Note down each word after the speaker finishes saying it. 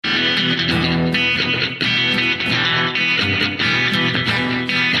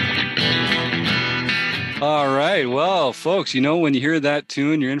Well, folks, when you hear that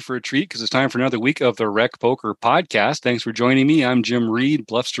tune, you're in for a treat because it's time for another week of the Rec Poker Podcast. Thanks for joining me. I'm Jim Reed.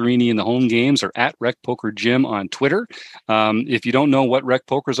 Bluff Sterini in the home games are at Rec Poker Jim on Twitter. If you don't know what Rec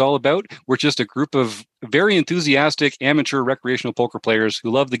Poker is all about, we're just a group of very enthusiastic amateur recreational poker players who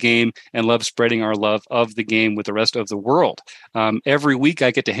love the game and love spreading our love of the game with the rest of the world. Every week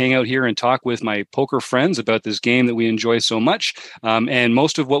I get to hang out here and talk with my poker friends about this game that we enjoy so much. And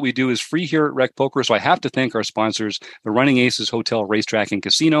most of what we do is free here at Rec Poker. So I have to thank our sponsors, the Running Aces Hotel, Racetrack and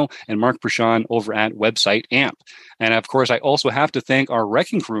Casino, and Mark Prashon over at Website AMP. And of course, I also have to thank our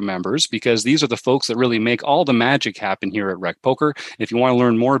Wrecking Crew members because these are the folks that really make all the magic happen here at Rec Poker. If you want to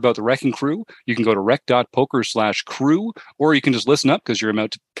learn more about the Wrecking Crew, you can go to rec.poker/crew, or you can just listen up because you're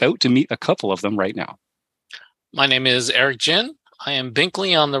about to meet a couple of them right now. My name is Eric Jin. I am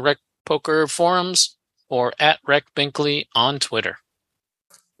Binkley on the Rec Poker forums or at Rec Binkley on Twitter.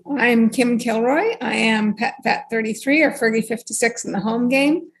 I'm Kim Kilroy. I am PetVet33 or Fergie56 in the home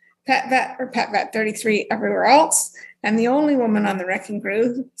game, PetVet or PetVet33 everywhere else, and the only woman on the Wrecking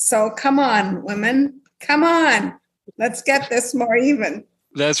Crew. So come on, women. Come on. Let's get this more even.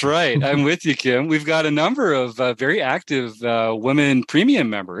 That's right. I'm with you, Kim. We've got a number of very active women premium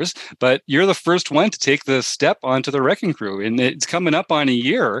members, but you're the first one to take the step onto the Wrecking Crew. And it's coming up on a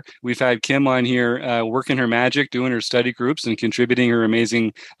year. We've had Kim on here working her magic, doing her study groups, and contributing her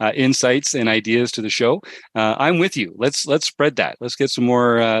amazing insights and ideas to the show. I'm with you. Let's spread that. Let's get some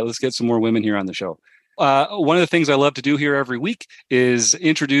more women here on the show. One of the things I love to do here every week is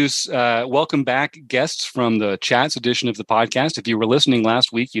introduce welcome back guests from the Chats edition of the podcast. If you were listening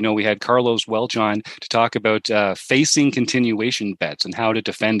last week, we had Carlos Welch on to talk about facing continuation bets and how to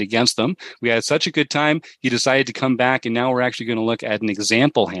defend against them. We had such a good time. He decided to come back, and now we're actually going to look at an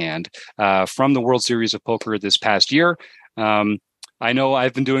example hand from the World Series of Poker this past year. I know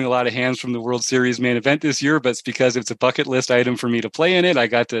I've been doing a lot of hands from the World Series main event this year, but it's because it's a bucket list item for me to play in it. I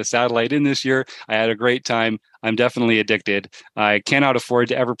got to satellite in this year. I had a great time. I'm definitely addicted. I cannot afford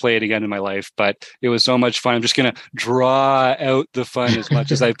to ever play it again in my life, but it was so much fun. I'm just going to draw out the fun as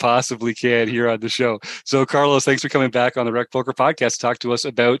much as I possibly can here on the show. So, Carlos, thanks for coming back on the Rec Poker Podcast to talk to us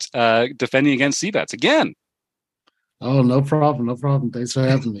about defending against C-bets again. Oh, no problem. No problem. Thanks for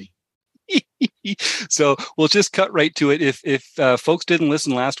having me. So we'll just cut right to it. If folks didn't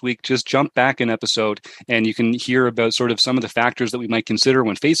listen last week, just jump back an episode and you can hear about sort of some of the factors that we might consider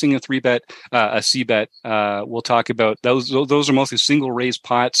when facing a a C-bet. We'll talk about those. Those are mostly single raise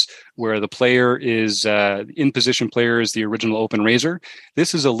pots where the player is in position player is the original open raiser.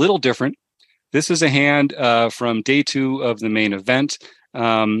 This is a little different. This is a hand from day 2 of the main event.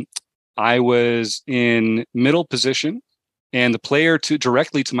 I was in middle position, and the player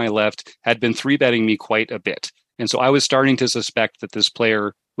directly to my left had been 3-betting me quite a bit. And so I was starting to suspect that this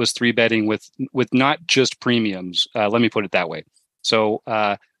player was 3-betting with not just premiums. Let me put it that way. So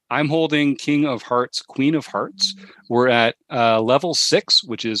I'm holding King of Hearts, Queen of Hearts. We're at level 6,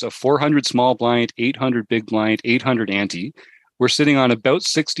 which is a 400 small blind, 800 big blind, 800 ante. We're sitting on about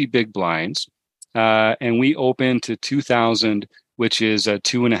 60 big blinds. And we open to 2,000, which is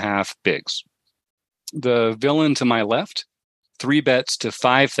 2.5 bigs. The villain to my left 3-bets to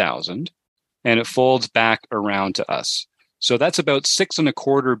 5,000, and it folds back around to us. So that's about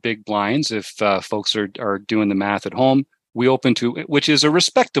 6.25 big blinds. If folks are doing the math at home, we open to, which is a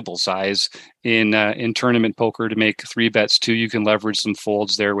respectable size in tournament poker to make 3-bets too. You can leverage some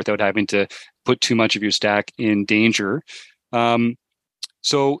folds there without having to put too much of your stack in danger.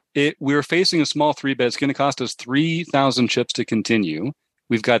 So we're facing a small 3-bet. It's going to cost us 3,000 chips to continue.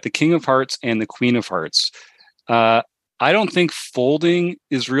 We've got the King of Hearts and the Queen of Hearts. I don't think folding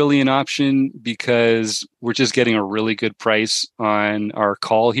is really an option because we're just getting a really good price on our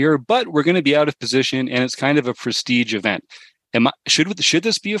call here, but we're going to be out of position and it's kind of a prestige event. Should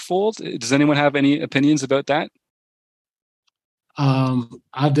this be a fold? Does anyone have any opinions about that?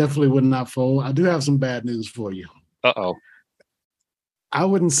 I definitely would not fold. I do have some bad news for you. Uh-oh. I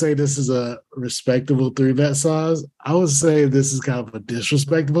wouldn't say this is a respectable 3-bet size. I would say this is kind of a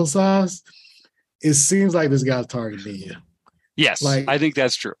disrespectable size. It seems like this guy's targeting you. Yes, I think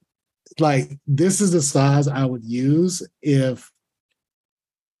that's true. This is the size I would use if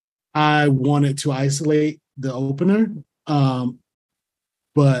I wanted to isolate the opener,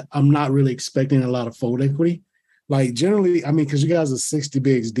 but I'm not really expecting a lot of fold equity. Generally, because you guys are 60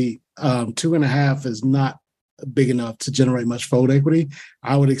 bigs deep, 2.5 is not big enough to generate much fold equity.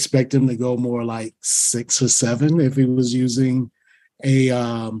 I would expect him to go more like 6 or 7 if he was using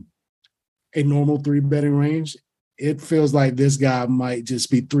a normal 3-betting range. It feels like this guy might just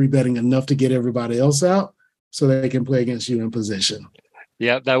be 3-betting enough to get everybody else out so they can play against you in position.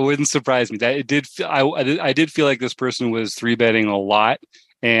 Yeah, that wouldn't surprise me. That it did. I did feel like this person was three betting a lot,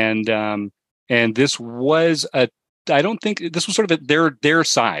 and this was a. I don't think this was sort of their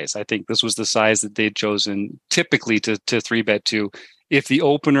size. I think this was the size that they'd chosen typically to three bet to. If the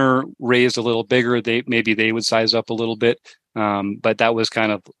opener raised a little bigger, they would size up a little bit. But that was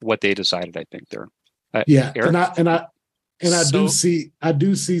kind of what they decided. I think there. Yeah, Eric? I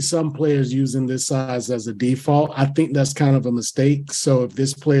do see some players using this size as a default. I think that's kind of a mistake. So if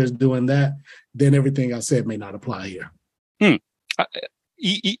this player is doing that, then everything I said may not apply here.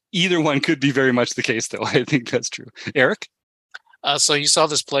 Either one could be very much the case, though. I think that's true. Eric? So you saw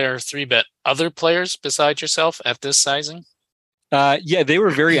this player three bet other players besides yourself at this sizing? Yeah, they were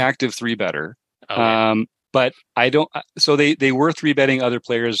very active three better. Okay. But I don't. So they were three betting other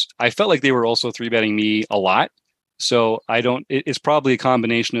players. I felt like they were also three betting me a lot. So I don't. It's probably a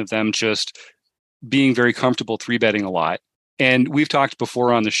combination of them just being very comfortable three betting a lot. And we've talked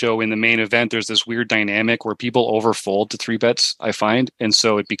before on the show in the main event. There's this weird dynamic where people overfold to three bets. I find, and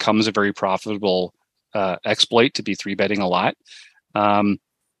so it becomes a very profitable exploit to be three betting a lot.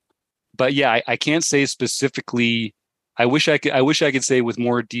 But yeah, I can't say specifically. I wish I could say with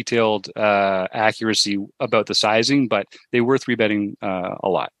more detailed accuracy about the sizing, but they were three betting a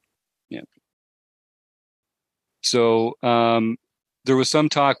lot. Yeah. So there was some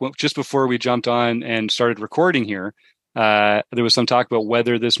talk just before we jumped on and started recording here. There was some talk about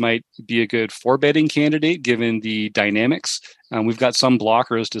whether this might be a good four betting candidate given the dynamics. We've got some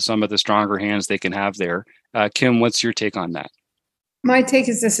blockers to some of the stronger hands they can have there. Kim, what's your take on that? My take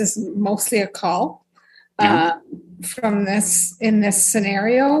is this is mostly a call. From this in this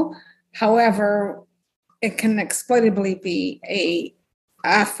scenario. However, it can exploitably be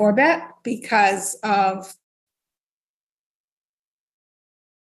a four bet because of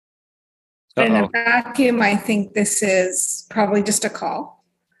in a vacuum. I think this is probably just a call.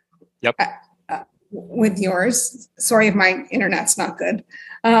 Yep. With yours. Sorry if my internet's not good.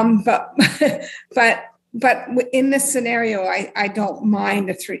 But in this scenario, I don't mind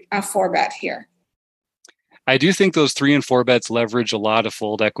a four bet here. I do think those 3 and 4 bets leverage a lot of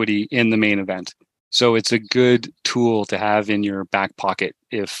fold equity in the main event. So it's a good tool to have in your back pocket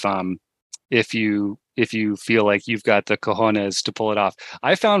if you feel like you've got the cojones to pull it off.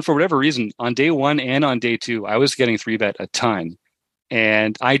 I found for whatever reason on day 1 and on day 2, I was getting 3 bet a ton.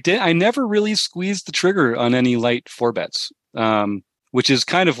 And I never really squeezed the trigger on any light 4 bets, which is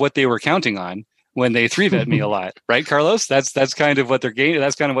kind of what they were counting on when they 3 bet me a lot, right, Carlos? That's kind of what they're gaining.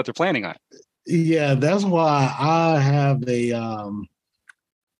 That's kind of what they're planning on. Yeah, that's why I have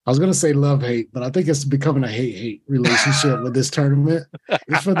I was going to say love-hate, but I think it's becoming a hate-hate relationship with this tournament.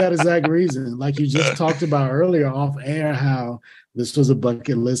 It's for that exact reason. Like you just talked about earlier off air, how this was a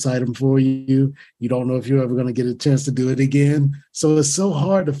bucket list item for you. You don't know if you're ever going to get a chance to do it again. So it's so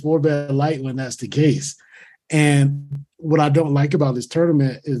hard to 4-bet light when that's the case. And what I don't like about this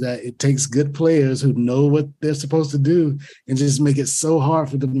tournament is that it takes good players who know what they're supposed to do and just make it so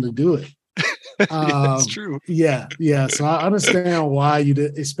hard for them to do it. That's true. Yeah. So I understand why you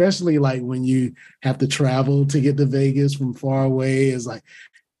did, especially like when you have to travel to get to Vegas from far away. It's like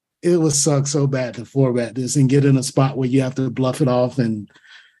it would suck so bad to 4-bet this and get in a spot where you have to bluff it off. And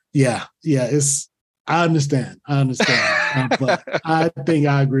I understand. But I think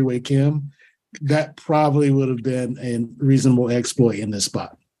I agree with Kim. That probably would have been a reasonable exploit in this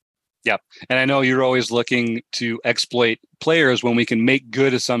spot. Yep. And I know you're always looking to exploit players when we can make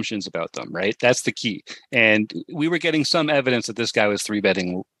good assumptions about them, right? That's the key. And we were getting some evidence that this guy was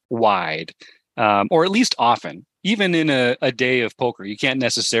 3-betting wide, or at least often. Even in a day of poker, you can't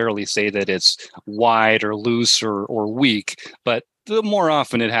necessarily say that it's wide or loose or weak, but the more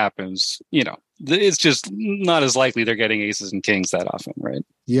often it happens, it's just not as likely they're getting aces and kings that often, right?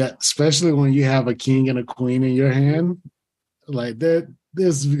 Yeah, especially when you have a king and a queen in your hand. Like that.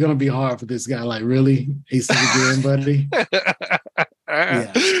 This is going to be hard for this guy. Like, really? Aces again, buddy?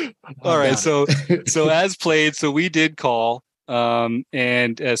 Yeah. All right. So as played, so we did call. So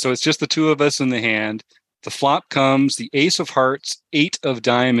it's just the two of us in the hand. The flop comes, the ace of hearts, 8 of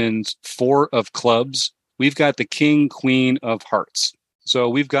diamonds, 4 of clubs. We've got the king, queen of hearts. So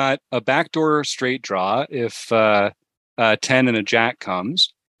we've got a backdoor straight draw if 10 and a jack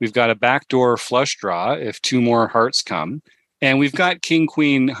comes. We've got a backdoor flush draw if 2 more hearts come. And we've got king,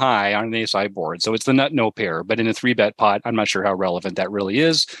 queen high on an ace-high board. So it's the nut, no pair. But in a 3-bet pot, I'm not sure how relevant that really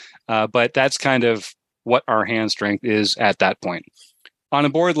is. But that's kind of what our hand strength is at that point. On a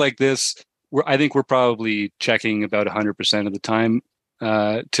board like this, I think we're probably checking about 100% of the time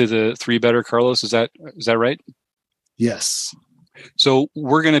to the 3-better, Carlos. Is that right? Yes. So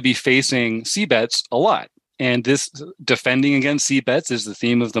we're going to be facing C-bets a lot. and this defending against C bets is the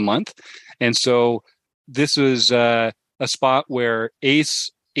theme of the month. And so this was a spot where ace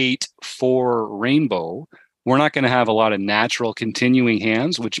 8-4 rainbow, we're not going to have a lot of natural continuing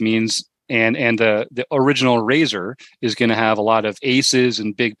hands, which means and the original raiser is going to have a lot of aces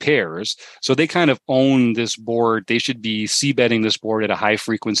and big pairs. So they kind of own this board. They should be c-betting this board at a high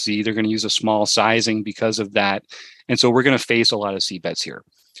frequency. They're going to use a small sizing because of that. And so we're going to face a lot of c-bets here.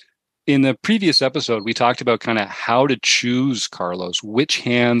 In the previous episode, we talked about kind of how to choose, Carlos, which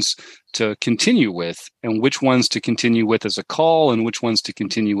hands to continue with and which ones to continue with as a call and which ones to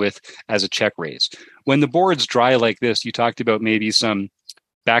continue with as a check raise. When the board's dry like this, you talked about maybe some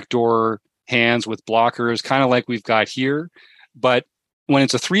backdoor hands with blockers, kind of like we've got here. But when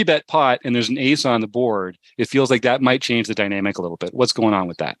it's a 3-bet pot and there's an ace on the board, it feels like that might change the dynamic a little bit. What's going on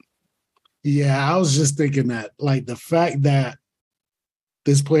with that? Yeah, I was just thinking that, like, the fact that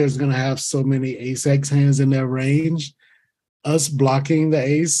this player is going to have so many ace-x hands in their range, us blocking the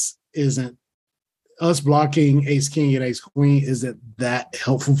ace isn't, us blocking ace-king and ace-queen isn't that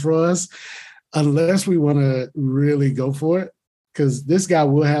helpful for us unless we want to really go for it. Because this guy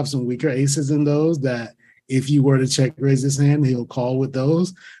will have some weaker aces in those that if you were to check raise his hand, he'll call with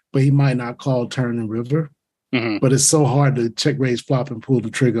those, but he might not call turn and river. Mm-hmm. But it's so hard to check raise flop and pull the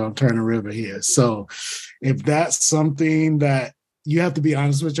trigger on turn and river here. So if that's something that you have to be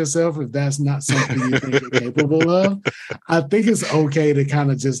honest with yourself, if that's not something you think you're capable of, I think it's okay to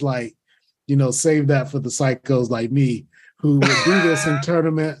kind of just like, save that for the psychos like me who will do this in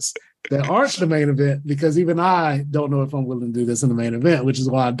tournaments that aren't the main event, because even I don't know if I'm willing to do this in the main event, which is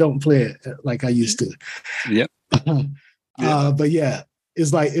why I don't play it like I used to. Yep. But yeah,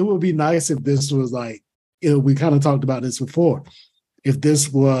 it's like, it would be nice if this was like, we kind of talked about this before. If this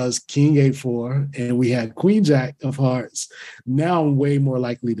was King 8-4 and we had Queen Jack of hearts, now I'm way more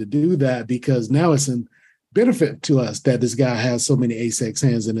likely to do that because now it's in benefit to us that this guy has so many ace-x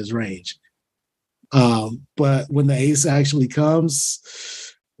hands in his range. But when the ace actually comes,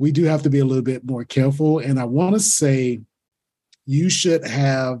 we do have to be a little bit more careful. And I want to say you should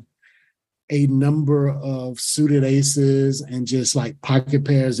have a number of suited aces and just like pocket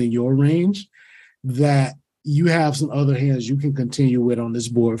pairs in your range that you have some other hands you can continue with on this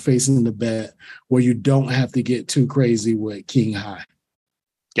board facing the bet where you don't have to get too crazy with king high.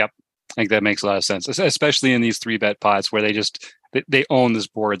 Yep. I think that makes a lot of sense, especially in these 3-bet pots where they own this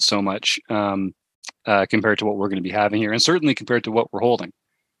board so much compared to what we're going to be having here. And certainly compared to what we're holding.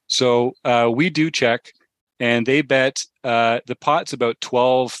 So we do check, and they bet the pot's about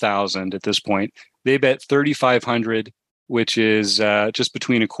 12,000 at this point. They bet 3,500, which is just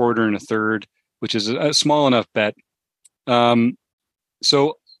between a quarter and a third, which is a small enough bet.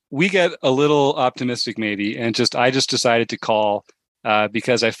 So we get a little optimistic maybe, and I just decided to call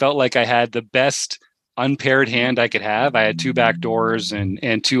because I felt like I had the best unpaired hand I could have. I had 2 back doors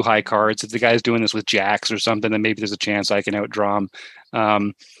and 2 high cards. If the guy's doing this with jacks or something, then maybe there's a chance I can outdraw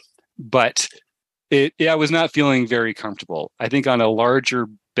him. But I was not feeling very comfortable. I think on a larger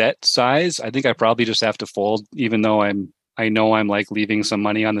bet size, I think I probably just have to fold, even though I know I'm like leaving some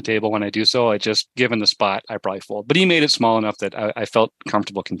money on the table when I do so. I just, given the spot, I probably fold. But he made it small enough that I felt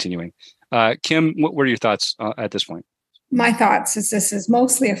comfortable continuing. Kim, what are your thoughts at this point? My thoughts is this is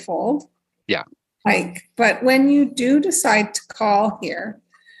mostly a fold. Yeah. But when you do decide to call here,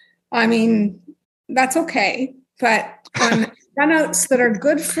 I mean, that's okay. But on runouts that are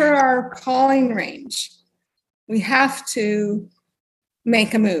good for our calling range, we have to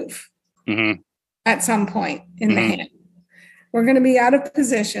make a move at some point in the hand. We're going to be out of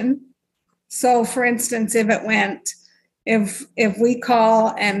position. So, for instance, if we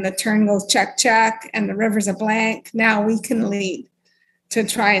call and the turn goes check, check, and the river's a blank, now we can lead to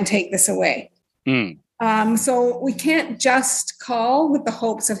try and take this away. So we can't just call with the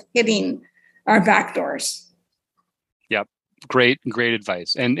hopes of hitting our backdoors. Yep. Great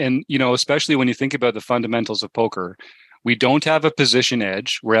advice. And especially when you think about the fundamentals of poker, we don't have a position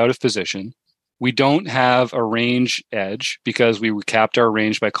edge. We're out of position. We don't have a range edge because we capped our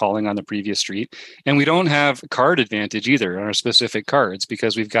range by calling on the previous street. And we don't have card advantage either on our specific cards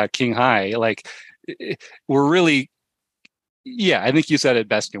because we've got king high. Like, we're really, I think you said it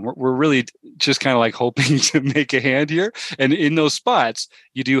best, Kim. We're really just kind of like hoping to make a hand here. And in those spots,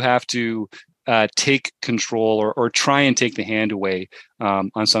 you do have to take control or try and take the hand away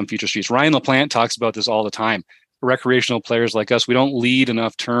on some future streets. Ryan LaPlante talks about this all the time. Recreational players like us, we don't lead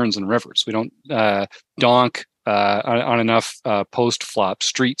enough turns and rivers. We don't donk on enough post flop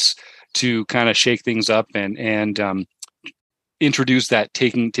streets to kind of shake things up and introduce that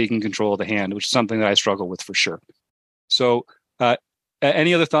taking control of the hand, which is something that I struggle with for sure. So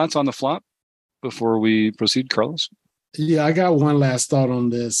any other thoughts on the flop? before we proceed, Carlos? Yeah, I got one last thought on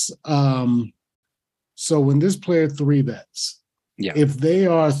this. So when this player three bets, if they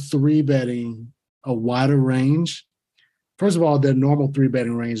are three betting a wider range, first of all, their normal three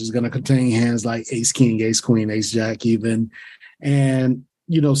betting range is going to contain hands like ace king, ace queen, ace jack, even, and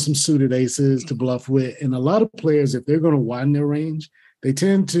some suited aces to bluff with. And a lot of players, if they're going to widen their range, they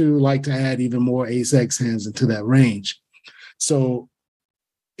tend to like to add even more ace X hands into that range. So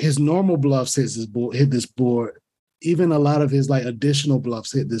his normal bluffs hit this board. Even a lot of his like additional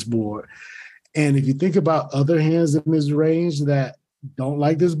bluffs hit this board. And if you think about other hands in this range that don't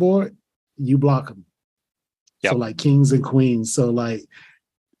like this board, you block them. Yep. So like kings and queens. So like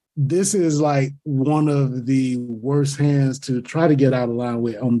this is like one of the worst hands to try to get out of line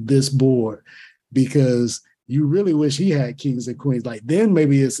with on this board, because you really wish he had kings and queens. Like then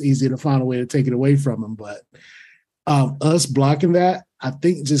maybe it's easier to find a way to take it away from him. But us blocking that, I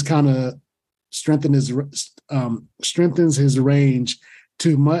think just kind of strengthens his range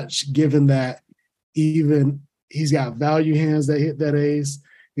too much, given that even he's got value hands that hit that ace.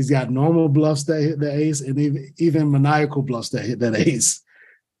 He's got normal bluffs that hit the ace, and even maniacal bluffs that hit that ace.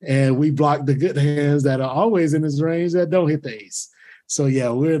 And we block the good hands that are always in his range that don't hit the ace. So, yeah,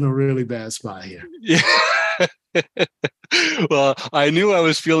 we're in a really bad spot here. Yeah. Well, I knew I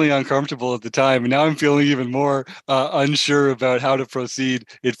was feeling uncomfortable at the time, and now I'm feeling even more unsure about how to proceed.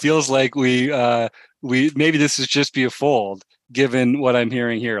 It feels like we maybe this is just be a fold, given what I'm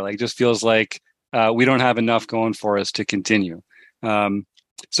hearing here. Like, just feels like we don't have enough going for us to continue.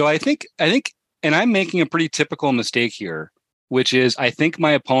 So I think, and I'm making a pretty typical mistake here, which is I think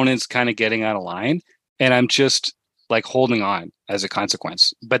my opponent's kind of getting out of line, and I'm just like holding on as a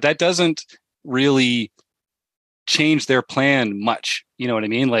consequence. But that doesn't really change their plan much. You know what I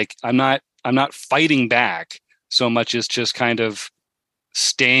mean? Like I'm not fighting back so much as just kind of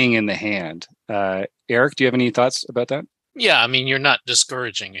staying in the hand. Eric, do you have any thoughts about that? Yeah, I mean, you're not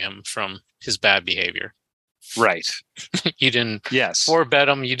discouraging him from his bad behavior. Right. You didn't four-bet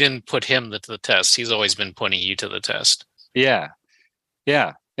him. You didn't put him to the test. He's always been putting you to the test. Yeah.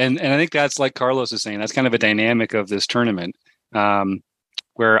 Yeah. And I think that's like Carlos is saying, that's kind of a dynamic of this tournament,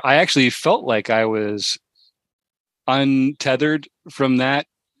 where I actually felt like I was untethered from that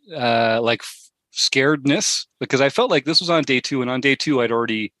scaredness, because I felt like this was on day two, and on day two I'd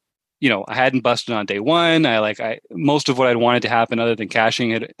already, I hadn't busted on day one. Most of what I'd wanted to happen other than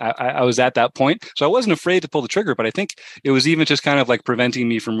cashing it, I was at that point. So I wasn't afraid to pull the trigger, but I think it was even just kind of like preventing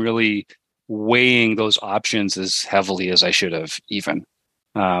me from really weighing those options as heavily as I should have even.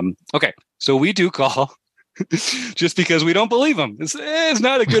 Okay. So we do call just because we don't believe them. It's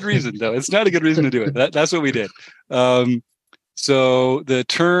not a good reason though. It's not a good reason to do it. That's what we did. So the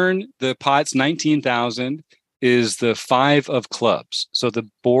turn, the pot's 19,000. Is the 5 of clubs. So the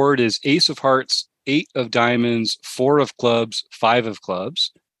board is ace of hearts, 8 of diamonds, 4 of clubs, 5 of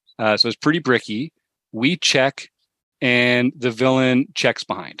clubs. So it's pretty bricky. We check, and the villain checks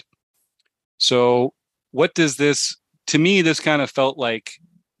behind. So what does this, to me, this kind of felt like,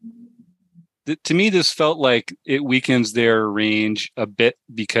 it weakens their range a bit,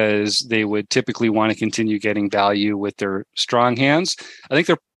 because they would typically want to continue getting value with their strong hands. I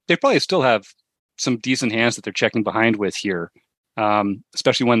think they probably still have some decent hands that they're checking behind with here,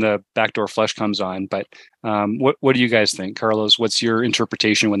 especially when the backdoor flush comes on. But what do you guys think? Carlos, what's your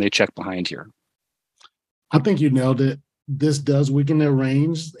interpretation when they check behind here? I think you nailed it. This does weaken their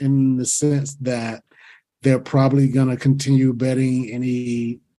range in the sense that they're probably going to continue betting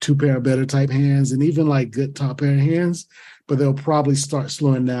any two-pair better type hands and even like good top pair hands, but they'll probably start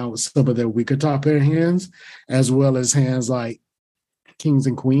slowing down with some of their weaker top pair hands, as well as hands like kings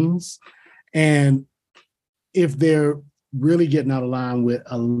and queens. And if they're really getting out of line with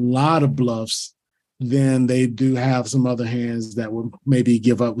a lot of bluffs, then they do have some other hands that will maybe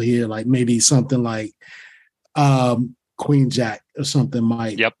give up here, like maybe something like Queen Jack or something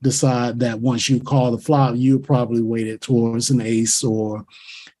might decide that once you call the flop, you probably weight it towards an ace or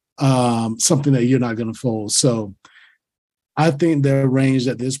something that you're not going to fold. So I think their range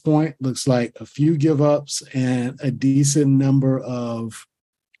at this point looks like a few give ups and a decent number of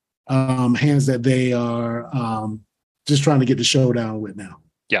hands that they are just trying to get the showdown with now.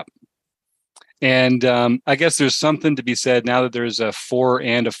 Yeah. And I guess there's something to be said now that there's a 4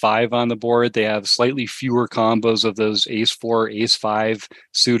 and a 5 on the board. They have slightly fewer combos of those ace 4, ace 5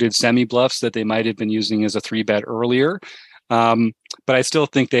 suited semi bluffs that they might have been using as a 3-bet earlier. But I still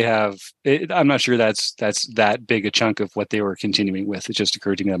think they have, I'm not sure that's that big a chunk of what they were continuing with. It just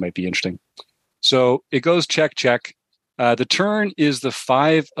occurred to me that might be interesting. So it goes check, check. The turn is the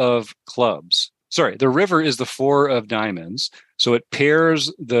 5 of clubs. sorry, the river is the 4 of diamonds. So it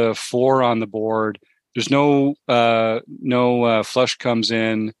pairs the 4 on the board. There's no flush comes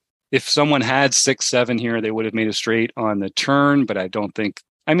in. If someone had 6-7 here, they would have made a straight on the turn, but I don't think.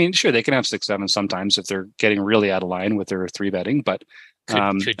 I mean, sure, they can have 6-7 sometimes if they're getting really out of line with their 3-betting. But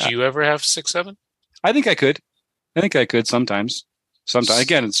could you ever have 6-7? I think I could. I think I could sometimes. Sometimes,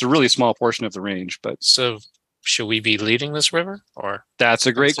 again, it's a really small portion of the range. But so, should we be leading this river, or that's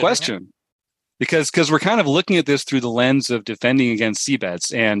a great question? Because we're kind of looking at this through the lens of defending against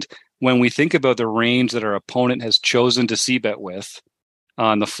c-bets, and when we think about the range that our opponent has chosen to c-bet with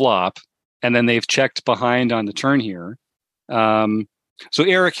on the flop, and then they've checked behind on the turn here. So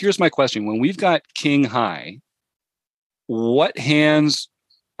Eric, here's my question. When we've got king high, what hands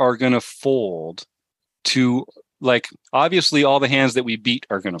are going to fold to, like, obviously all the hands that we beat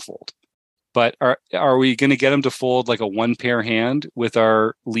are going to fold, but are we going to get them to fold like a 1-pair hand with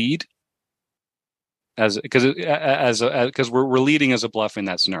our lead? Because we're leading as a bluff in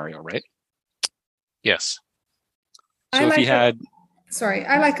that scenario, right? Yes. So if he had,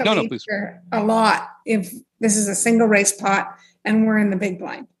 I like a lead here a lot. If this is a single race pot and we're in the big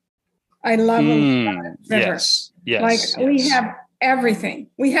blind, I love a river. Yes. Like we have everything.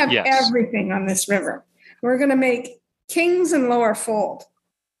 We have everything on this river. We're going to make kings and lower fold.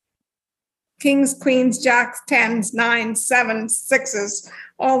 Kings, queens, jacks, 10s, 9s, 7s, 6s,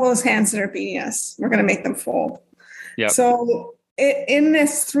 all those hands that are beating us, we're going to make them fold. Yep. So in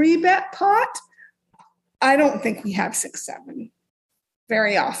this 3-bet pot, I don't think we have 6-7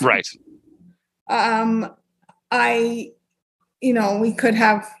 very often. Right. We could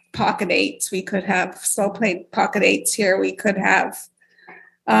have pocket 8s. We could have slow played pocket 8s here. We could have,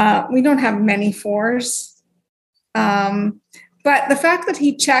 we don't have many 4s. But the fact that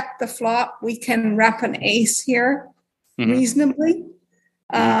he checked the flop, we can rep an ace here reasonably.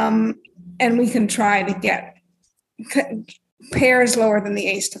 And we can try to get pairs lower than the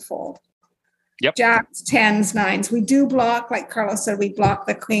ace to fold. Yep. Jacks, 10s, 9s. We do block, like Carlos said, we block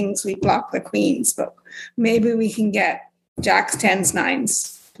the kings, we block the queens, but maybe we can get jacks, 10s,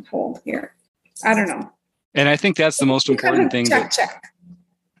 9s to fold here. I don't know. And I think that's the most important thing. Check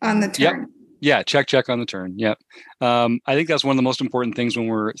on the turn. Yep. Yeah, check on the turn. Yep. I think that's one of the most important things when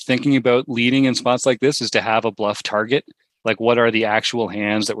we're thinking about leading in spots like this is to have a bluff target. Like, what are the actual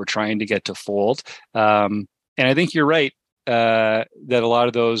hands that we're trying to get to fold? And I think you're right that a lot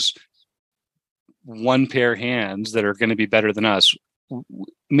of those 1-pair hands that are going to be better than us,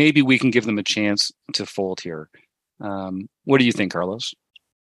 maybe we can give them a chance to fold here. What do you think, Carlos?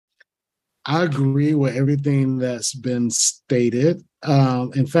 I agree with everything that's been stated.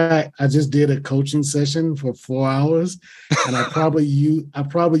 In fact, I just did a coaching session for 4 hours, and I probably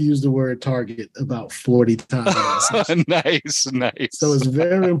used the word target about 40 times. Nice. So it's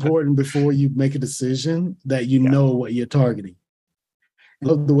very important before you make a decision that you know what you're targeting. I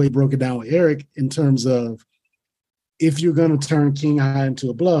love the way you broke it down with Eric in terms of if you're going to turn king high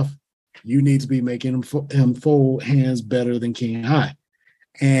into a bluff, you need to be making him fold hands better than king high.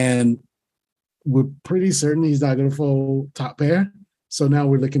 And we're pretty certain he's not going to fold top pair. So now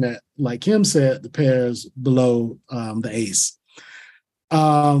we're looking at, like Kim said, the pairs below the ace.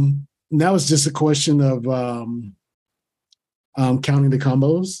 Now it's just a question of counting the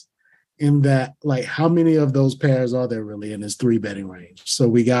combos in that, like, how many of those pairs are there really in his 3-betting range? So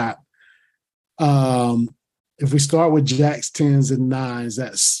we got, if we start with jacks, 10s, and 9s,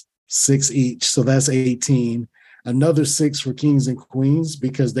 that's 6 each. So that's 18. Another 6 for kings and queens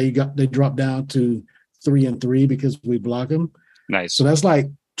because they drop down to 3 and 3 because we block them. Nice. So that's like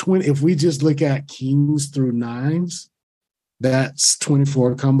 20. If we just look at kings through 9s, that's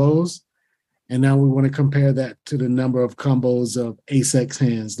 24 combos. And now we want to compare that to the number of combos of ace-x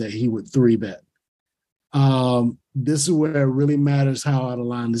hands that he would 3-bet. This is where it really matters how out of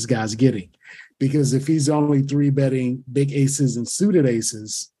line this guy's getting. Because if he's only 3-betting big aces and suited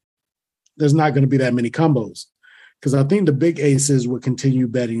aces, there's not going to be that many combos. Because I think the big aces will continue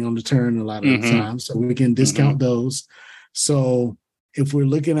betting on the turn a lot of the time. So we can discount those. So if we're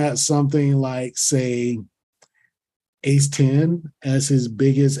looking at something like, say, ace 10 as his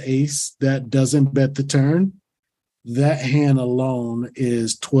biggest ace that doesn't bet the turn, that hand alone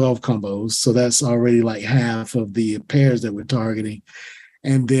is 12 combos. So that's already like half of the pairs that we're targeting.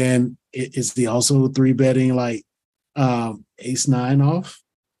 And then is he also 3-betting like ace 9 off?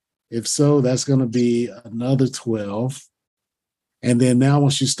 If so, that's going to be another 12. And then now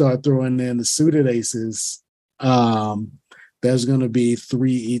once you start throwing in the suited aces, there's going to be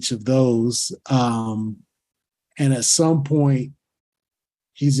 3 each of those. And at some point,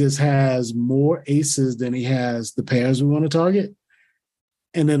 he just has more aces than he has the pairs we want to target.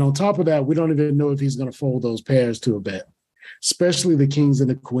 And then on top of that, we don't even know if he's going to fold those pairs to a bet, especially the kings and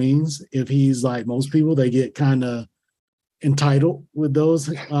the queens. If he's like most people, they get kind of entitled with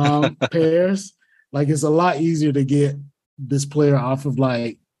those pairs. Like it's a lot easier to get this player off of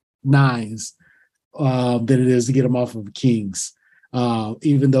like nines than it is to get them off of kings,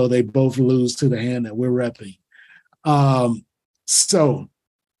 even though they both lose to the hand that we're repping. So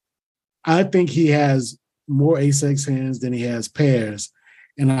I think he has more ace-x hands than he has pairs.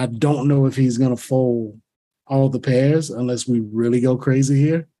 And I don't know if he's going to fold all the pairs unless we really go crazy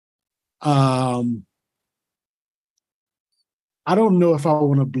here. I don't know if I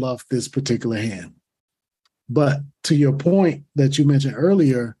want to bluff this particular hand. But to your point that you mentioned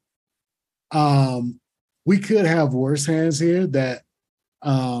earlier, we could have worse hands here that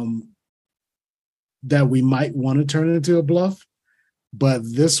we might want to turn into a bluff. But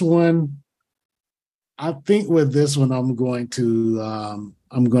this one, I think with this one, I'm going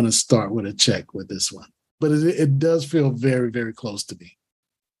to start with a check with this one. But it does feel very, very close to me.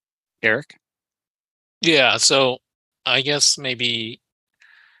 Eric? Yeah, so I guess maybe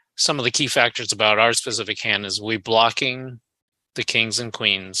some of the key factors about our specific hand is we blocking the kings and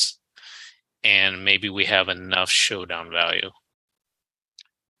queens, and maybe we have enough showdown value.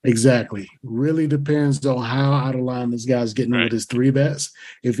 Exactly. Really depends on how out of line this guy's getting with his three bets.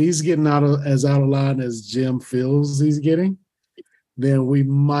 If he's getting out of line as Jim feels he's getting, then we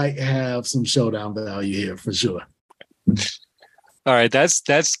might have some showdown value here for sure. All right, that's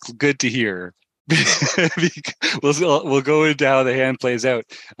good to hear. we'll go into how the hand plays out,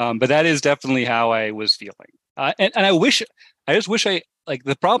 but that is definitely how I was feeling. And I just wish like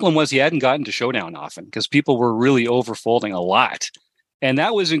the problem was he hadn't gotten to showdown often because people were really overfolding a lot. And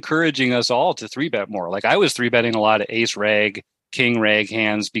that was encouraging us all to 3-bet more. Like I was 3-betting a lot of ace reg, king reg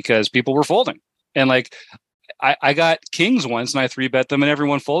hands because people were folding. And like I got kings once and I 3-bet them and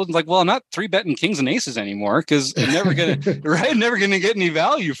everyone folded. And like, well, I'm not 3-betting kings and aces anymore because I'm never gonna never gonna get any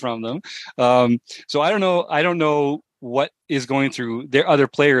value from them. So I don't know what is going through their other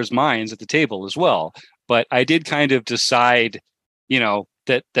players' minds at the table as well. But I did kind of decide,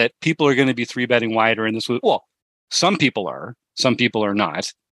 that people are going to be 3-betting wider. And this was, well, some people are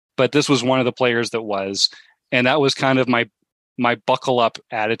not, but this was one of the players that was, and that was kind of my buckle up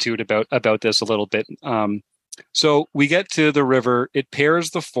attitude about this a little bit. So we get to the river, it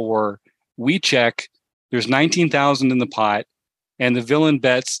pairs the 4, we check, there's 19,000 in the pot, and the villain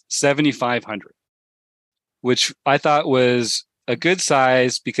bets 7,500, which I thought was a good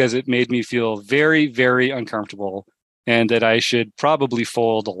size because it made me feel very, very uncomfortable and that I should probably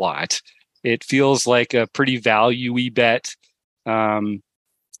fold a lot. It feels like a pretty value-y bet.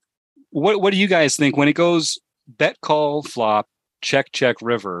 What do you guys think when it goes bet, call, flop, check,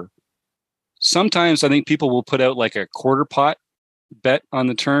 river? Sometimes I think people will put out like a quarter pot bet on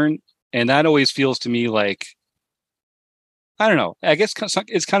the turn, and that always feels to me like, I don't know, I guess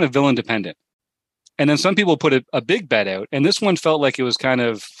it's kind of villain dependent. And then some people put a big bet out, and this one felt like it was kind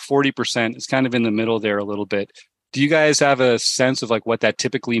of 40%. It's kind of in the middle there a little bit. Do you guys have a sense of like what that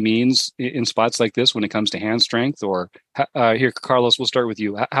typically means in spots like this when it comes to hand strength? Or here, Carlos, we'll start with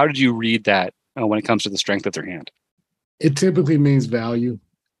you. How did you read that when it comes to the strength of their hand? It typically means value.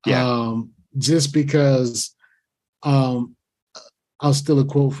 Yeah. Just because I'll steal a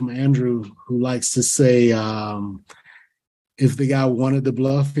quote from Andrew, who likes to say, if the guy wanted to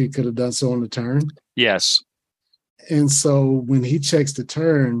bluff, he could have done so on the turn. Yes. And so when he checks the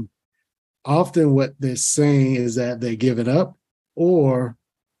turn, often what they're saying is that they're giving up or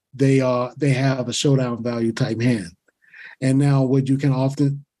they have a showdown value type hand. And now what you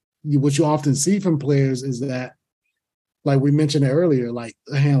often see from players is that, like we mentioned earlier, like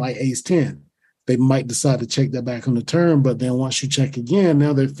a hand like ace 10, they might decide to check that back on the turn, but then once you check again,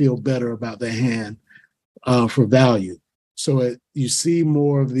 now they feel better about their hand for value. So you see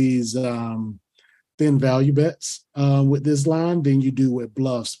more of these thin value bets with this line than you do with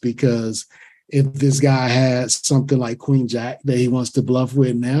bluffs, because if this guy has something like Queen Jack that he wants to bluff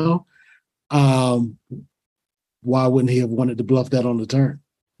with now, why wouldn't he have wanted to bluff that on the turn?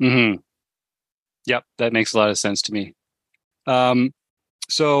 Mm-hmm. Yep, that makes a lot of sense to me.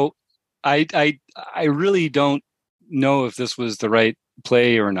 So I really don't know if this was the right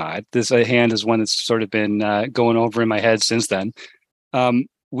play or not. This hand is one that's sort of been going over in my head since then.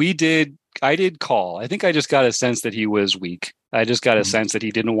 I did call. I think I just got a sense that he was weak. I just got a sense that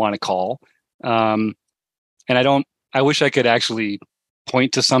he didn't want to call. And I wish I could actually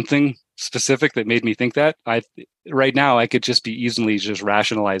point to something specific that made me think that. Right now I could just be easily just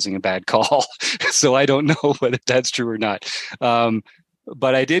rationalizing a bad call. So I don't know whether that's true or not.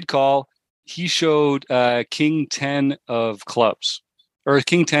 But I did call. He showed King 10 of clubs. or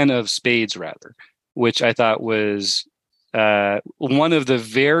king 10 of spades rather, which I thought was one of the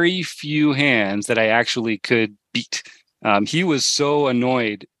very few hands that I actually could beat. He was so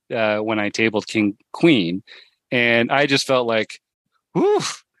annoyed when I tabled king queen, and I just felt like, whew,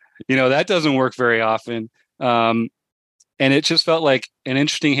 that doesn't work very often. And it just felt like an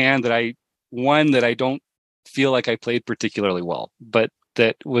interesting hand that I don't feel like I played particularly well, but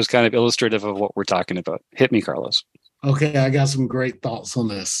that was kind of illustrative of what we're talking about. Hit me, Carlos. Okay, I got some great thoughts on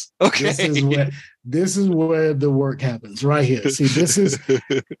this. Okay. This is where the work happens right here. See, this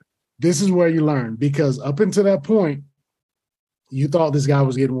is where you learn, because up until that point, you thought this guy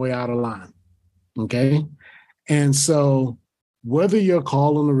was getting way out of line. Okay. And so whether your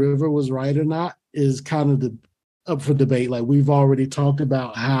call on the river was right or not is kind of up for debate. Like we've already talked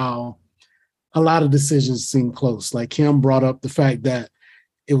about how a lot of decisions seem close. Like Kim brought up the fact that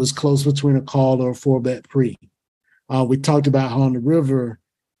it was close between a call or a 4-bet pre. We talked about how on the river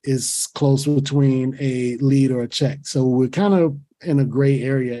is close between a lead or a check. So we're kind of in a gray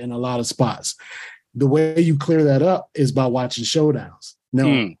area in a lot of spots. The way you clear that up is by watching showdowns.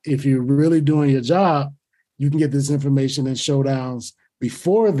 Now, if you're really doing your job, you can get this information in showdowns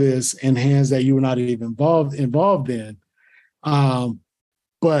before this and hands that you were not even involved in.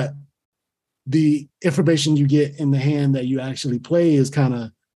 But the information you get in the hand that you actually play is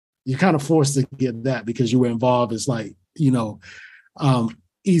you're kind of forced to get that because you were involved. It's like,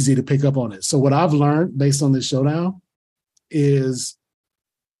 easy to pick up on it. So what I've learned based on this showdown is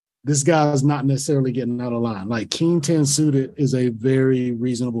this guy's not necessarily getting out of line. Like king 10 suited is a very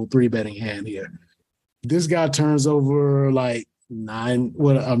reasonable 3-betting hand here. This guy turns over like 9.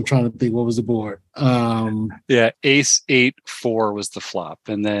 What I'm trying to think, what was the board? Ace 8-4 was the flop,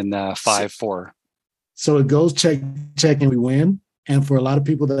 and then 5-4. So it goes check, and we win. And for a lot of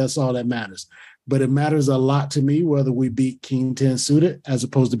people, that's all that matters. But it matters a lot to me whether we beat king 10 suited as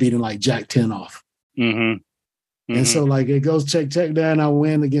opposed to beating like jack 10 off. Mm-hmm. And so like it goes check, down, I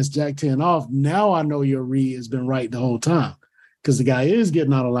win against jack 10 off. Now I know your read has been right the whole time because the guy is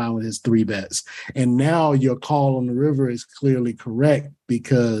getting out of line with his 3 bets. And now your call on the river is clearly correct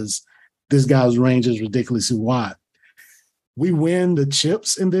because this guy's range is ridiculously wide. We win the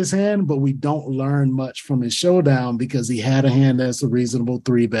chips in this hand, but we don't learn much from his showdown because he had a hand that's a reasonable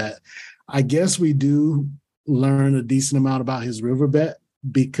 3-bet. I guess we do learn a decent amount about his river bet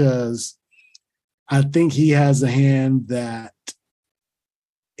because I think he has a hand that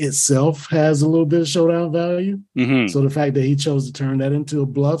itself has a little bit of showdown value. Mm-hmm. So the fact that he chose to turn that into a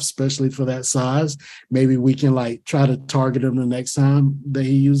bluff, especially for that size, maybe we can like try to target him the next time that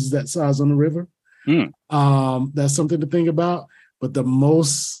he uses that size on the river. That's something to think about. But the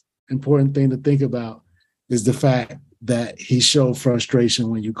most important thing to think about is the fact that he showed frustration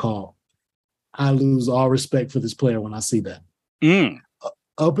when you call. I lose all respect for this player when I see that.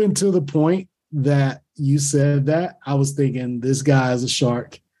 Up until the point that you said that, I was thinking this guy is a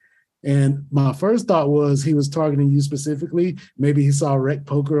shark. And my first thought was he was targeting you specifically. Maybe he saw rec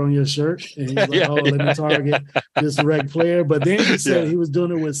poker on your shirt and he was like, let me target this rec player. But then he said he was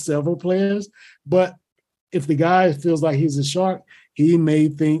doing it with several players. But if the guy feels like he's a shark, he may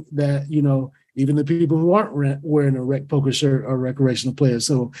think that, even the people who aren't wearing a rec poker shirt are recreational players.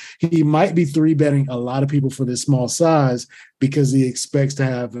 So he might be 3-betting a lot of people for this small size because he expects to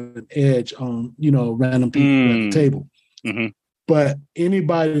have an edge on, random people at the table. Mm-hmm. But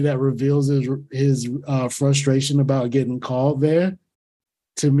anybody that reveals his frustration about getting called there,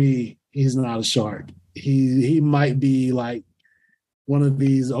 to me, he's not a shark. He might be like one of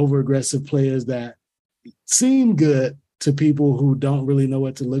these over-aggressive players that seem good to people who don't really know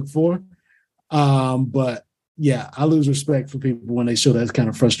what to look for. But yeah, I lose respect for people when they show that kind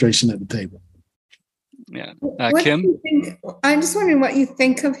of frustration at the table. Yeah. Kim? I'm just wondering what you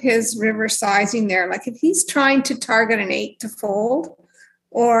think of his river sizing there. Like if he's trying to target an 8 to fold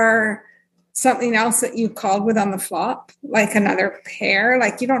or something else that you called with on the flop, like another pair,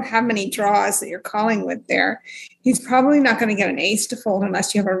 like you don't have many draws that you're calling with there. He's probably not going to get an ace to fold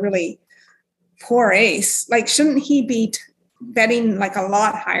unless you have a really poor ace. Like, shouldn't he be betting like a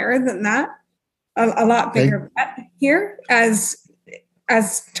lot higher than that? A lot bigger bet here as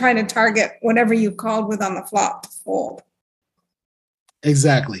trying to target whatever you called with on the flop to fold.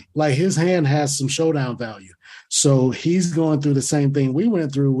 Exactly. Like his hand has some showdown value. So he's going through the same thing we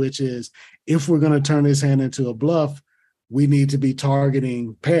went through, which is if we're going to turn his hand into a bluff, we need to be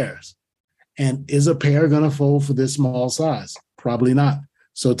targeting pairs. And is a pair going to fold for this small size? Probably not.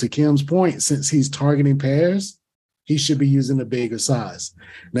 So to Kim's point, since he's targeting pairs, he should be using a bigger size.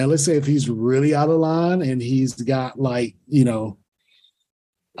 Now, let's say if he's really out of line and he's got like,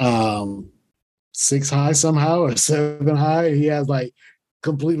 6 high somehow or 7 high, he has like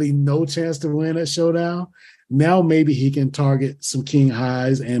completely no chance to win at showdown. Now maybe he can target some king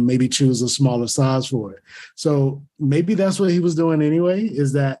highs and maybe choose a smaller size for it. So maybe that's what he was doing anyway,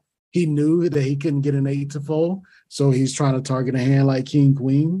 is that he knew that he couldn't get an 8 to fold. So he's trying to target a hand like king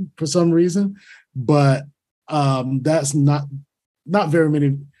queen for some reason. But that's not very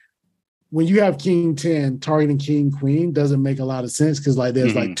many. When you have king 10, targeting king queen doesn't make a lot of sense because like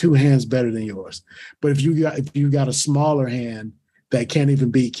there's like two hands better than yours. But if you got a smaller hand that can't even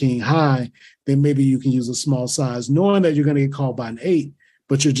beat king high, then maybe you can use a small size, knowing that you're going to get called by an 8,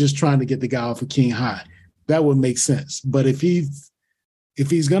 but you're just trying to get the guy off of king high. That would make sense. But if he's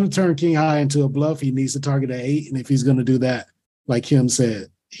going to turn king high into a bluff, he needs to target an 8. And if he's going to do that, like Kim said,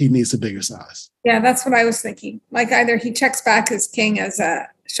 he needs a bigger size. Yeah, that's what I was thinking. Like either he checks back his king as a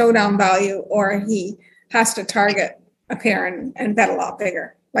showdown value, or he has to target a pair and bet a lot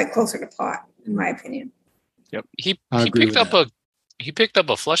bigger, like closer to pot, in my opinion. Yep. He picked up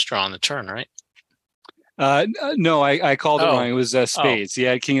a flush draw on the turn, right? No, I called it wrong. It was spades. He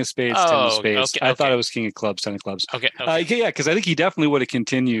had king of spades, 10 of spades. Okay, I thought it was king of clubs, 10 of clubs. Okay. Yeah, because I think he definitely would have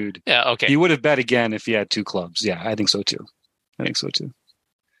continued. Yeah, okay. He would have bet again if he had 2 clubs. Yeah, I think so too.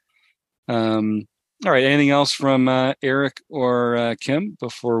 All right. Anything else from Eric or Kim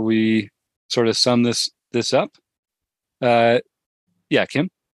before we sort of sum this up? Yeah,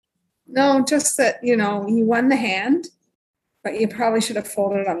 Kim? No, just that, you won the hand, but you probably should have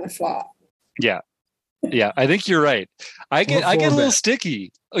folded on the flop. Yeah. Yeah, I think you're right. I get a little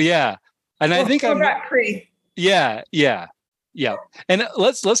sticky. Oh, yeah. And I think I'm Yeah. And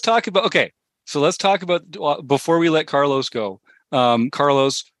let's talk about let's talk about before we let Carlos go.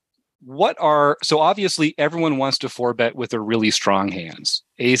 Carlos, so obviously everyone wants to 4-bet with their really strong hands.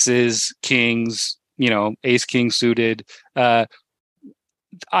 Aces, kings, ace king suited.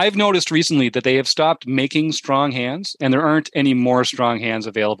 I've noticed recently that they have stopped making strong hands and there aren't any more strong hands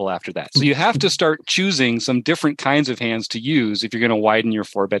available after that. So you have to start choosing some different kinds of hands to use if you're going to widen your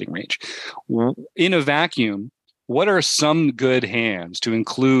 4-betting range. In a vacuum, what are some good hands to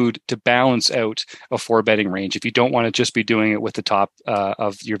include to balance out a 4-betting range if you don't want to just be doing it with the top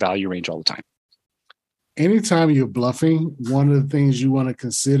of your value range all the time? Anytime you're bluffing, one of the things you want to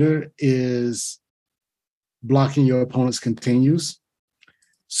consider is blocking your opponent's continues.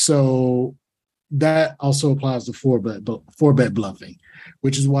 So that also applies to 4-bet bluffing,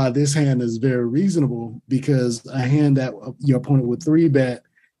 which is why this hand is very reasonable, because a hand that your opponent would 3-bet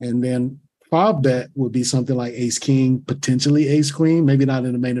and then 5-bet would be something like ace king, potentially ace queen, maybe not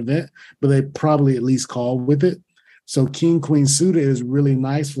in the main event, but they probably at least call with it. So king queen suited is really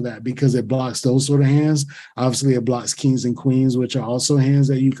nice for that because it blocks those sort of hands. Obviously, it blocks kings and queens, which are also hands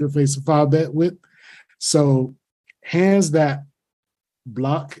that you could face a 5-bet with. So hands that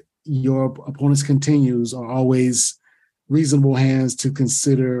block your opponent's continues are always reasonable hands to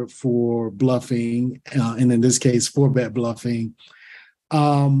consider for bluffing, and in this case, 4-bet bluffing.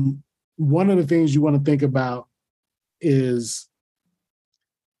 One of the things you want to think about is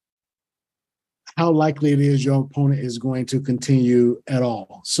how likely it is your opponent is going to continue at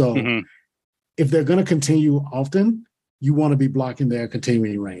all. So if they're going to continue often, you want to be blocking their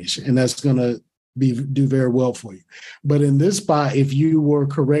continuing range, and that's going to do very well for you. But in this spot, if you were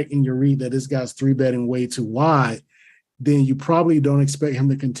correct in your read that this guy's 3-betting way too wide, then you probably don't expect him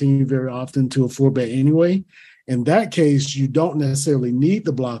to continue very often to a 4-bet anyway. In that case, you don't necessarily need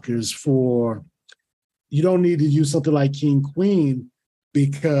the blockers you don't need to use something like king queen,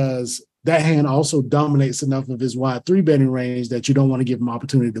 because that hand also dominates enough of his wide 3-betting range that you don't want to give him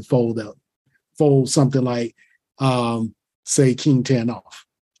opportunity to fold something like, say, king 10 off.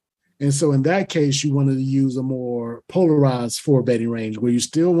 And so in that case, you want to use a more polarized 4-betting range where you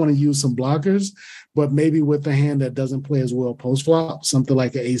still want to use some blockers, but maybe with a hand that doesn't play as well post-flop, something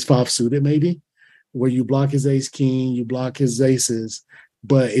like an ace-5 suited maybe, where you block his ace-king, you block his aces.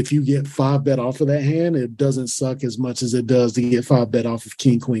 But if you get 5-bet off of that hand, it doesn't suck as much as it does to get 5-bet off of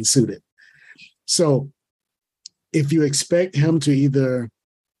king-queen suited. So if you expect him to either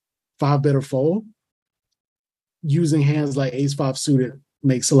 5-bet or fold, using hands like ace-5 suited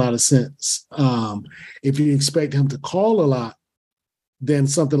makes a lot of sense. If you expect him to call a lot, then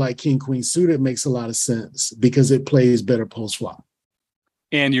something like king queen suited makes a lot of sense because it plays better post flop.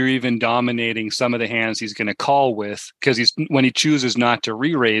 And you're even dominating some of the hands he's going to call with, because when he chooses not to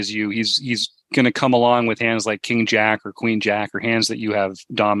re-raise you, he's going to come along with hands like king jack or queen jack, or hands that you have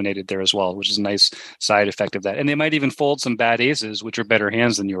dominated there as well, which is a nice side effect of that. And they might even fold some bad aces, which are better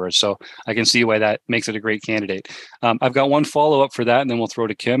hands than yours. So I can see why that makes it a great candidate. I've got one follow-up for that, and then we'll throw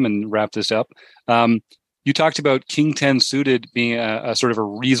to Kim and wrap this up. You talked about King 10 suited being a sort of a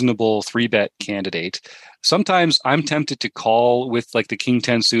reasonable 3-bet candidate. Sometimes I'm tempted to call with like the King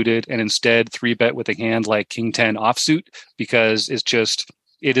 10 suited and instead 3-bet with a hand like King 10 offsuit, because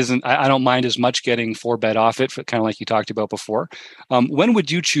it isn't, I don't mind as much getting 4-bet off it, kind of like you talked about before. When would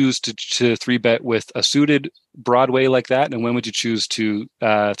you choose to 3-bet with a suited Broadway like that? And when would you choose to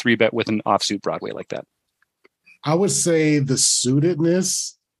 3-bet with an offsuit Broadway like that? I would say the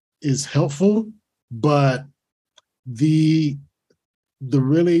suitedness is helpful, but the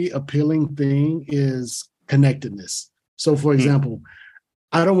really appealing thing is connectedness. So, for example,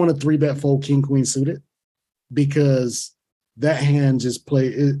 I don't want to 3-bet fold King Queen suited because that hand just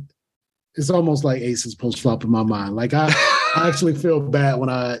it's almost like aces post flop in my mind. Like I actually feel bad when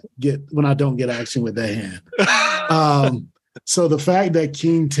I don't get action with that hand. So the fact that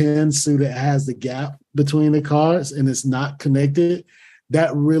King 10 suited has the gap between the cards and it's not connected,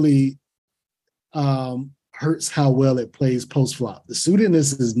 that really hurts how well it plays post flop. The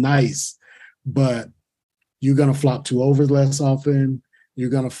suitedness is nice, but you're going to flop 2 overs less often. You're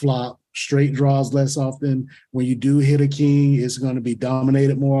going to flop straight draws less often. When you do hit a king, it's going to be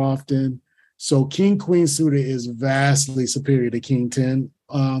dominated more often. So King Queen suited is vastly superior to King 10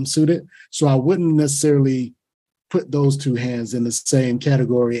 suited. So I wouldn't necessarily put those two hands in the same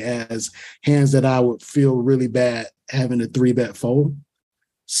category as hands that I would feel really bad having a 3-bet fold.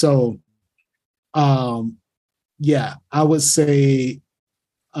 So yeah, I would say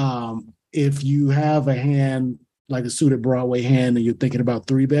if you have a hand like a suited Broadway hand and you're thinking about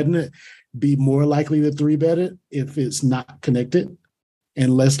 3-betting it, be more likely to 3-bet it if it's not connected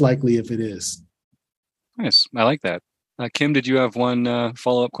and less likely if it is. Nice. I like that. Kim, did you have one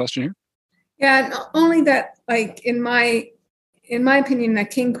follow-up question here? Yeah, not only that, like in my opinion, that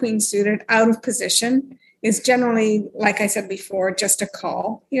King Queen suited out of position is generally, like I said before, just a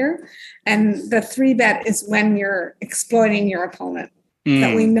call here. And the 3-bet is when you're exploiting your opponent.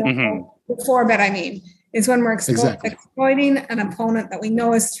 That we know, the 4-bet, I mean, is when we're exploiting an opponent that we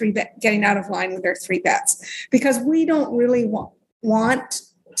know is 3-bet, getting out of line with their 3-bets. Because we don't really want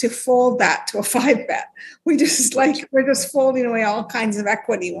to fold that to a 5-bet. We're just folding away all kinds of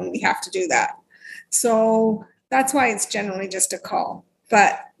equity when we have to do that. So that's why it's generally just a call.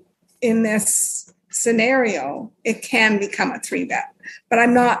 But in this scenario, it can become a 3-bet. But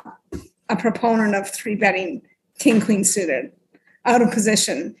I'm not a proponent of 3-betting King Queen suited out of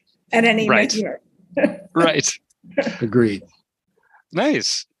position at any rate here. Right. Agreed.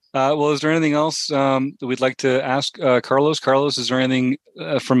 Nice. Well, is there anything else that we'd like to ask Carlos? Carlos, is there anything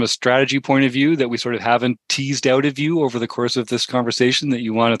from a strategy point of view that we sort of haven't teased out of you over the course of this conversation that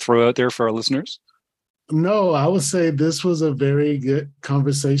you want to throw out there for our listeners? No, I would say this was a very good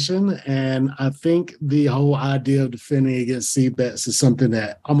conversation. And I think the whole idea of defending against C-bets is something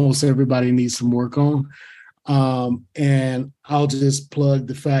that almost everybody needs some work on. And I'll just plug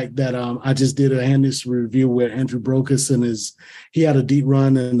the fact that I just did a hand history review with Andrew Brokus, and he had a deep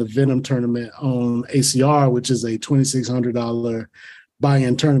run in the Venom tournament on ACR, which is a $2,600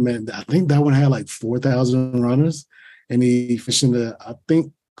 buy-in tournament. I think that one had like 4,000 runners, and he fished in the, I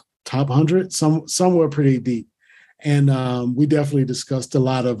think, top 100, somewhere pretty deep. And we definitely discussed a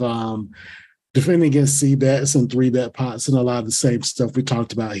lot of defending against C-bets and 3-bet pots and a lot of the same stuff we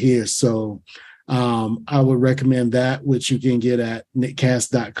talked about here. So I would recommend that, which you can get at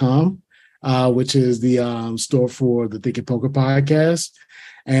nickcast.com, which is the store for the Thinking Poker podcast.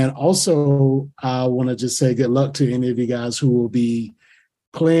 And also, I want to just say good luck to any of you guys who will be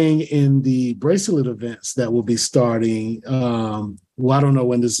playing in the bracelet events that will be starting. Well, I don't know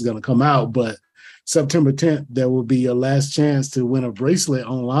when this is going to come out, but September 10th, there will be your last chance to win a bracelet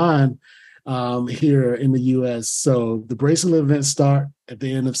online here in the U.S. So the bracelet events start at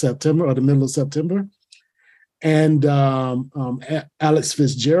the end of September or the middle of September. And Alex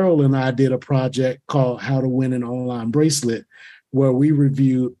Fitzgerald and I did a project called How to Win an Online Bracelet, where we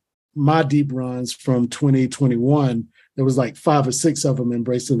reviewed my deep runs from 2021. There was like 5 or 6 of them in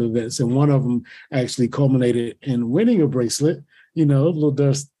bracelet events, and one of them actually culminated in winning a bracelet. You know, a little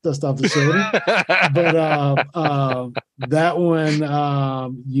dust off the shoulder. But that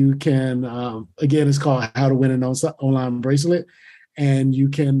one, you can, again, it's called How to Win an Online Bracelet. And you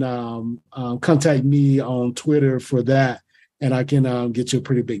can contact me on Twitter for that. And I can get you a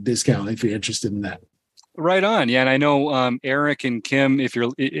pretty big discount if you're interested in that. Right on. Yeah. And I know Eric and Kim, if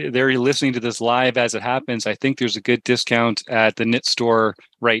they're listening to this live as it happens, I think there's a good discount at the Knit store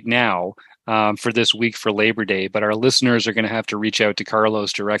right now. For this week for Labor Day, but our listeners are going to have to reach out to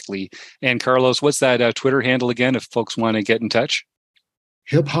Carlos directly. And Carlos, what's that Twitter handle again if folks want to get in touch?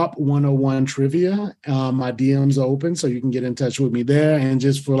 Hip Hop 101 Trivia. My DM's are open, so you can get in touch with me there. And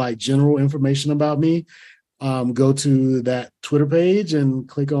just for like general information about me, go to that Twitter page and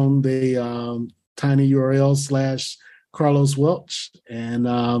click on the tiny URL / Carlos Welch,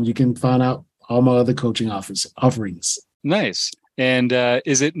 and you can find out all my other coaching offerings. Nice. And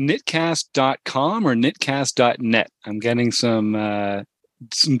is it knitcast.com or knitcast.net? I'm getting some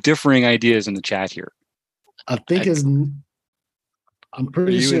differing ideas in the chat here. I'm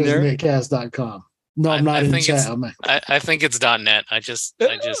pretty sure it's knitcast.com. No, I'm not in the chat. I think it's .net. I just put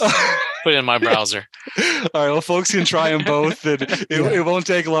it in my browser. All right. Well, folks can try them both, and it won't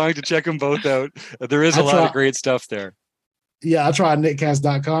take long to check them both out. There is a lot of great stuff there. Yeah, I tried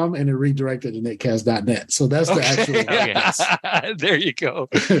knitcast.com and it redirected to knitcast.net. So that's the actual. There you go.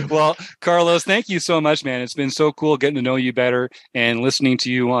 Well, Carlos, thank you so much, man. It's been so cool getting to know you better and listening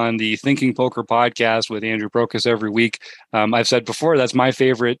to you on the Thinking Poker podcast with Andrew Prokas every week. I've said before, that's my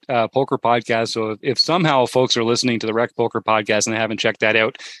favorite poker podcast. So if somehow folks are listening to the Rec Poker podcast and they haven't checked that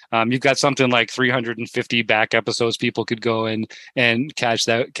out, you've got something like 350 back episodes people could go and catch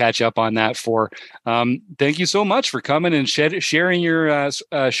up on that for. Thank you so much for coming and sharing your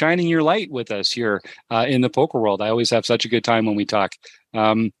shining your light with us here in the poker world. I always have such a good time when we talk.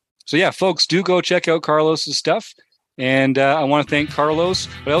 So yeah, folks, do go check out Carlos's stuff. And I want to thank Carlos,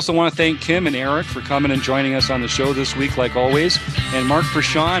 but I also want to thank Kim and Eric for coming and joining us on the show this week, like always, and Mark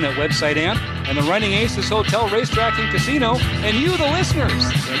Prashon at Website Amp, and the Running Aces Hotel, Racetrack, and Casino, and you, the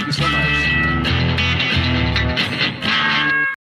listeners. Thank you so much.